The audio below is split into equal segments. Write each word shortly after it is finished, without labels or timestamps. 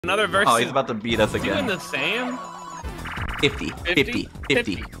Another versus. Oh, he's about to beat us Doing again. the same? 50, 50,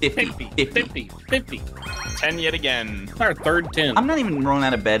 50, 50. 10 yet again. It's our third 10. I'm not even rolling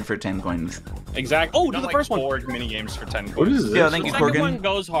out of bed for 10 coins. Exactly. Oh, do the Like first one. 4 mini games for 10 What coins. is this? Yeah, thank you, The second Corgan. one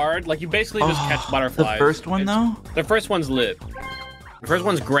goes hard. Like, you basically just catch butterflies. The first one, though? The first one's lit. The first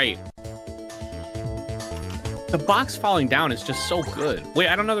one's great. The box falling down is just so good. Wait,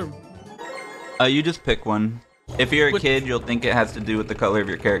 I don't know the... You just pick one. If you're a kid, you'll think it has to do with the color of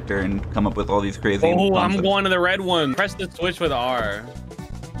your character and come up with all these crazy Oh, I'm concepts. going to the red one. Press the switch with R.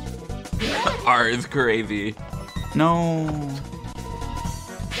 R is crazy. No.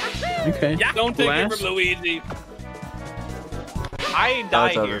 Okay. Yeah, don't take it Glass? from Luigi. I Oh, die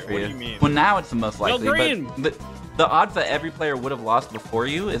it's over here. for What you. do you mean? Well, now it's the most likely, green. but the odds that every player would have lost before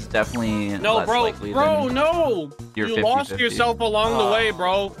you is definitely No, less bro, likely bro, than no. your You lost 50-50. yourself along the way,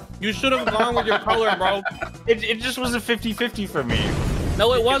 bro. You should have gone with your color, bro. It just was a 50-50 for me.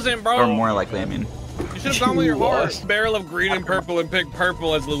 No, it wasn't, bro. or more likely, I mean. You should have gone with your heart. lost. Barrel of green and purple and pick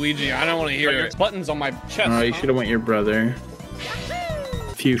purple as Luigi. I don't want to hear it. Buttons on my chest. Oh, you should have went your brother.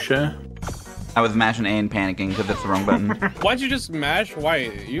 Fuchsia. I was mashing A and panicking because it's the wrong button. Why'd you just mash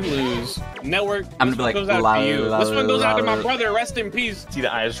white? You lose. Network. I'm This gonna be one like, goes out la, to you. la, This one goes out to my la. brother. Rest in peace. See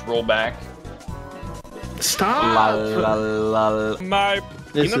the eyes roll back. Stop! La, la, la. My.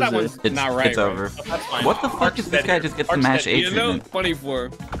 This you know that is one's It's, not right. it's right? over. That's fine. What the fuck is this guy just gets to Arc's mash dead. A You know, treatment? funny for.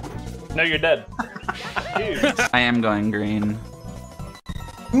 No, you're dead. Dude. I am going green.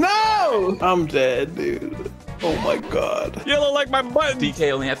 No! I'm dead, dude. Oh my god. Yellow like my buttons.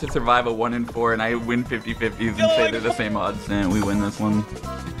 DK only has to survive a 1 in 4, and I win 50-50s and say they're the same odds, and we win this one.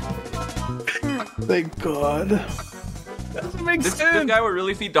 Thank god. Doesn't make This sense. guy would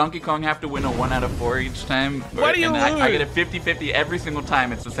really see Donkey Kong have to win a 1 out of 4 each time. Why do you and I lose? get a 50-50 every single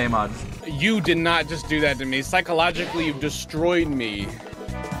time. It's the same odds. You did not just do that to me. Psychologically, you've destroyed me.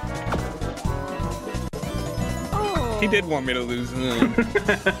 He did want me to lose.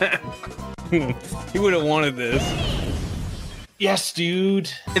 He would have wanted this. Yes, dude.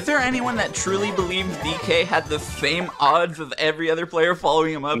 Is there anyone that truly believes DK had the same odds as every other player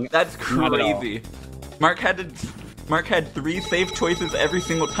following him up? That's Not at all. crazy. Mark had 3 safe choices every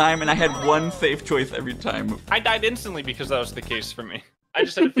single time, and I had 1 safe choice every time. I died instantly because that was the case for me. I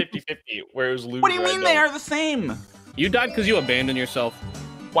just had a 50-50 where it was loser. What do you mean they are the same? You died because you abandoned yourself.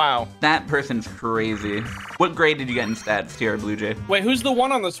 Wow. That person's crazy. What grade did you get in stats, TR Blue Jay? Wait, who's the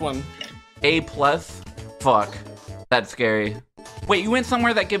one on this one? A+? Fuck. That's scary. Wait, you went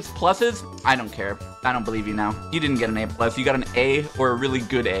somewhere that gives pluses? I don't care. I don't believe you now. You didn't get an A+. You got an A or a really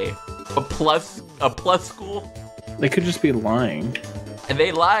good A. A plus school? They could just be lying. And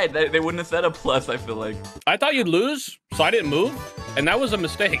they lied. They wouldn't have said a plus, I feel like. I thought you'd lose, so I didn't move, and that was a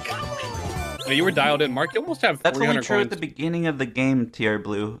mistake. You were dialed in, Mark. You almost have That's 300 only true coins. at the beginning of the game, TR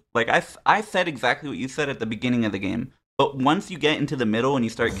Blue. Like, I said exactly what you said at the beginning of the game. But once you get into the middle and you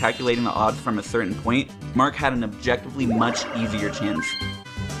start calculating the odds from a certain point, Mark had an objectively much easier chance.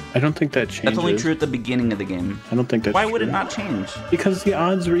 I don't think that changes. That's only true at the beginning of the game. I don't think that's Why true. would it not change? Because the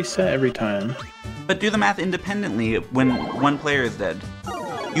odds reset every time. But do the math independently when one player is dead.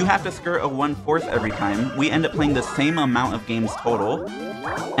 You have to skirt a 1/4 every time. We end up playing the same amount of games total.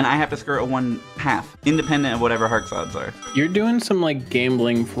 And I have to skirt a 1/2, independent of whatever Hark's odds are. You're doing some like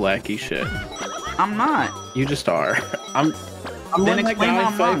gambling flaky shit. I'm not. You just are. I'm Then letting that explain guy how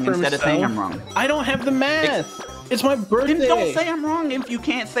I'm fight wrong for instead of saying I'm himself. wrong. I don't have the math. It's my birthday. Then don't say I'm wrong if you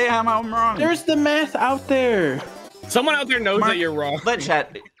can't say I'm wrong. There's the math out there. Someone out there knows Mark, that you're wrong. Let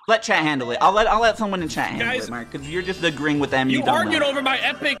chat handle it. I'll let someone in chat handle Guys, it, Mark, because you're just agreeing with them. You You don't argued know. over my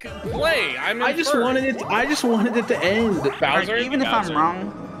epic play. I just wanted it to end. Mark, Bowser. even if I'm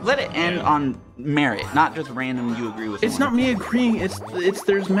wrong, let it end on merit, not just random you agree with It's not someone. me agreeing. It's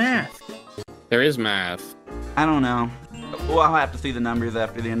there's math. There is math. I don't know. Well, I'll have to see the numbers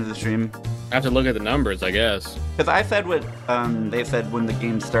after the end of the stream. I have to look at the numbers, I guess. Because I said what they said when the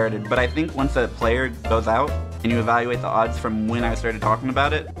game started, but I think once a player goes out and you evaluate the odds from when I started talking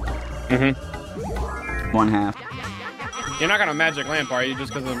about it, 1/2. You're not gonna magic lamp, are you?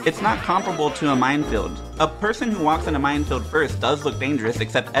 Just because of... It's not comparable to a minefield. A person who walks in a minefield first does look dangerous,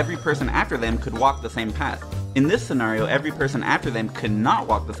 except every person after them could walk the same path. In this scenario, every person after them could not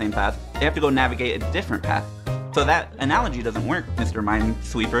walk the same path. They have to go navigate a different path. So that analogy doesn't work, Mr.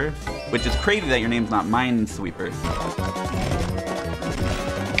 Minesweeper, which is crazy that your name's not Minesweeper.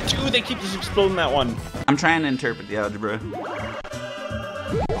 Dude, they keep just exploding that one. I'm trying to interpret the algebra.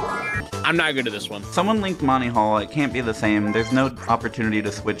 I I'm not good at this one. Someone linked Monty Hall. It can't be the same. There's no opportunity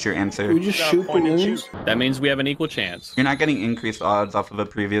to switch your answer. We just Got a shoot point and balloons. shoot. That means we have an equal chance. You're not getting increased odds off of a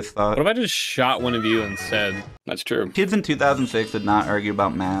previous thought. What if I just shot one of you and said, that's true? Kids in 2006 did not argue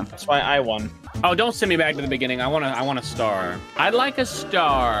about math. That's why I won. Oh, don't send me back to the beginning. I want a star. I'd like a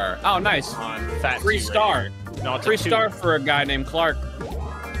star. Oh, nice. On fat Free two, star. right? No, it's Free a 2. star for a guy named Clark.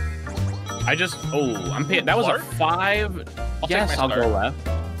 I'm paying. That was Clark? a 5. I'll Yes, take my I'll star. go left.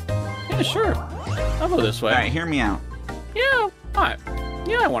 Yeah, sure. I'll go this way. All right, hear me out. Yeah, fine.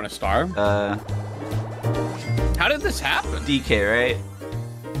 Yeah, I want a star. How did this happen? DK, right?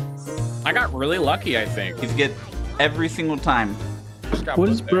 I got really lucky, I think. He's get every single time. Just got What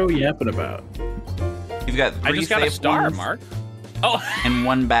is put bro back. yapping about? He's got I 3 just got a safe star, ones Mark. Oh, and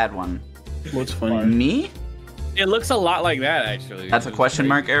 1 bad one. What's funny? Me? it looks a lot like that, actually. That's a question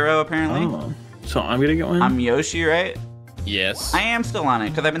mark arrow, apparently. Oh, so I'm gonna get one. I'm Yoshi, right? Yes. I am still on it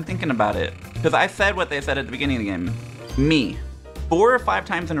because I've been thinking about it. Because I said what they said at the beginning of the game. Me. 4 or 5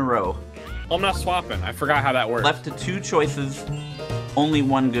 times in a row. I'm not swapping. I forgot how that works. Left to 2 choices. Only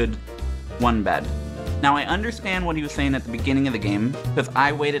 1 good, 1 bad. Now I understand what he was saying at the beginning of the game because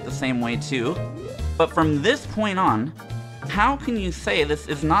I weighed it the same way too. But from this point on, how can you say this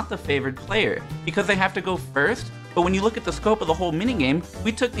is not the favored player? Because they have to go first? But when you look at the scope of the whole minigame,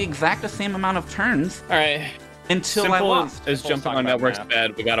 we took the exact same amount of turns All right. until Simple I lost. is Simple's jumping talking on about network's math.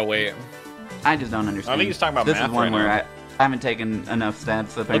 bed. We gotta wait. I just don't understand. I think he's talking about this math is one right where now. I haven't taken enough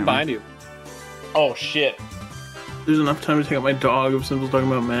stats. Look Apparently. behind you. Oh shit. There's enough time to take out my dog if Simple's talking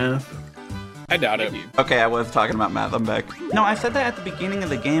about math. I doubt it. Okay, I was talking about math. I'm back. No, I said that at the beginning of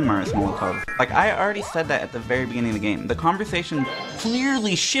the game, Maris Molotov. Like, I already said that at the very beginning of the game. The conversation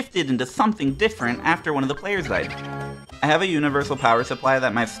clearly shifted into something different after one of the players died. I have a universal power supply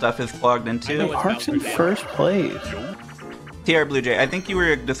that my stuff is plugged I know into. it's Park's in Bowser. first place. TR Blue Jay, I think you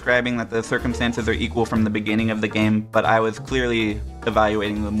were describing that the circumstances are equal from the beginning of the game, but I was clearly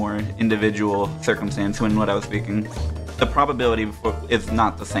evaluating the more individual circumstance when what I was speaking. The probability is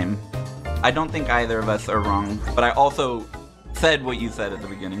not the same. I don't think either of us are wrong, but I also said what you said at the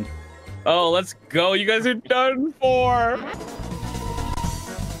beginning. Oh, let's go. You guys are done for.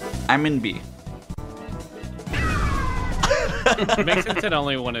 I'm in B. It makes sense that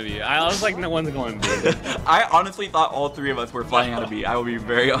only one of you. I was like, no one's going to. I honestly thought all 3 of us were flying out of B. I will be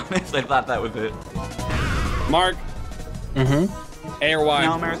very honest. I thought that was it. Mark, A or Y?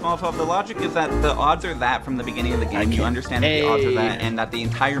 Now, Maris Molotov, the logic is that the odds are that from the beginning of the game. You understand that the odds are that, and that the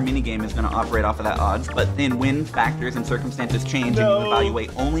entire minigame is going to operate off of that odds. But then when factors and circumstances change, and you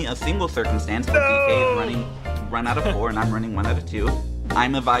evaluate only a single circumstance, where DK is run out of 4 and I'm running 1 out of 2,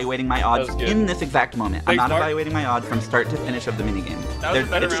 I'm evaluating my odds was good. in this exact moment. I'm Thanks, not Mark. evaluating my odds from start to finish of the minigame. That was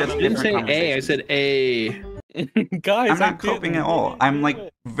a better It's round just than I didn't different say A, I conversations. said A. Guys, I'm not coping at all. I'm like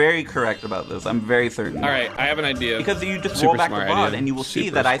very correct about this. I'm very certain. All right, I have an idea. Because you just Super roll back the smart VOD idea. and you will see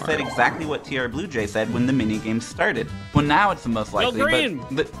Super that I smart. said exactly what TR Blue Jay said when the minigame started. Well, now it's the most likely, green.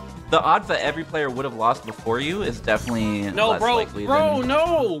 but the odds that every player would have lost before you is definitely No, less bro, likely bro, than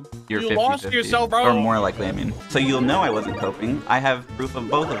no. your You 50-50. lost yourself, bro. Or more likely, I mean. So you'll know I wasn't coping. I have proof of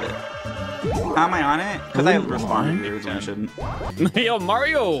both of it. How am I on it? Because I responded to yours when I shouldn't. Yo,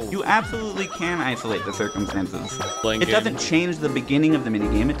 Mario. You absolutely can isolate the circumstances. Playing It game. doesn't change the beginning of the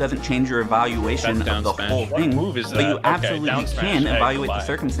minigame. It doesn't change your evaluation That's of the down smash. whole What thing. move is But that? you Okay, absolutely down smash. can Hey, evaluate the goodbye.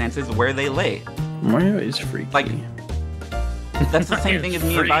 circumstances where they lay. Mario is freaky. Like, that's the same thing as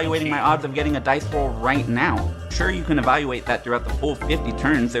me Freaky. evaluating my odds of getting a dice roll right now. Sure, you can evaluate that throughout the full 50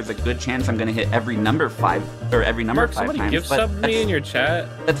 turns. There's a good chance I'm going to hit every number 5 or every number Mark, 5 somebody times. give But sub me in that's, your chat.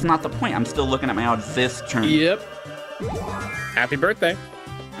 that's not the point. I'm still looking at my odds this turn. Yep. Happy birthday.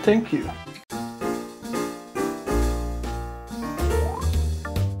 Thank you.